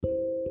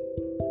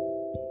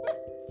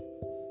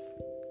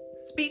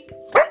Speak.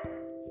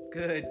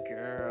 Good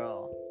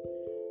girl.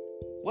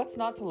 What's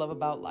not to love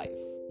about life?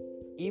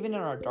 Even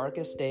in our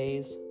darkest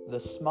days, the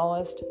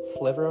smallest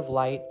sliver of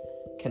light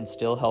can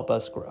still help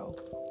us grow.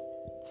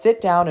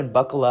 Sit down and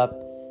buckle up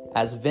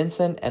as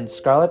Vincent and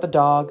Scarlett the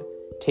dog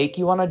take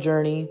you on a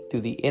journey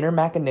through the inner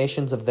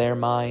machinations of their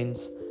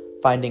minds,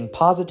 finding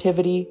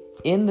positivity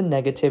in the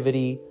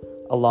negativity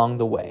along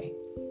the way.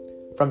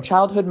 From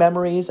childhood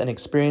memories and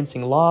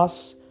experiencing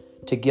loss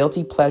to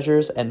guilty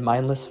pleasures and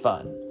mindless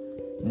fun,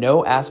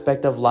 no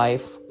aspect of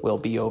life will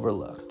be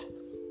overlooked.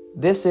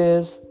 This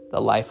is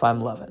The Life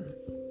I'm Lovin'.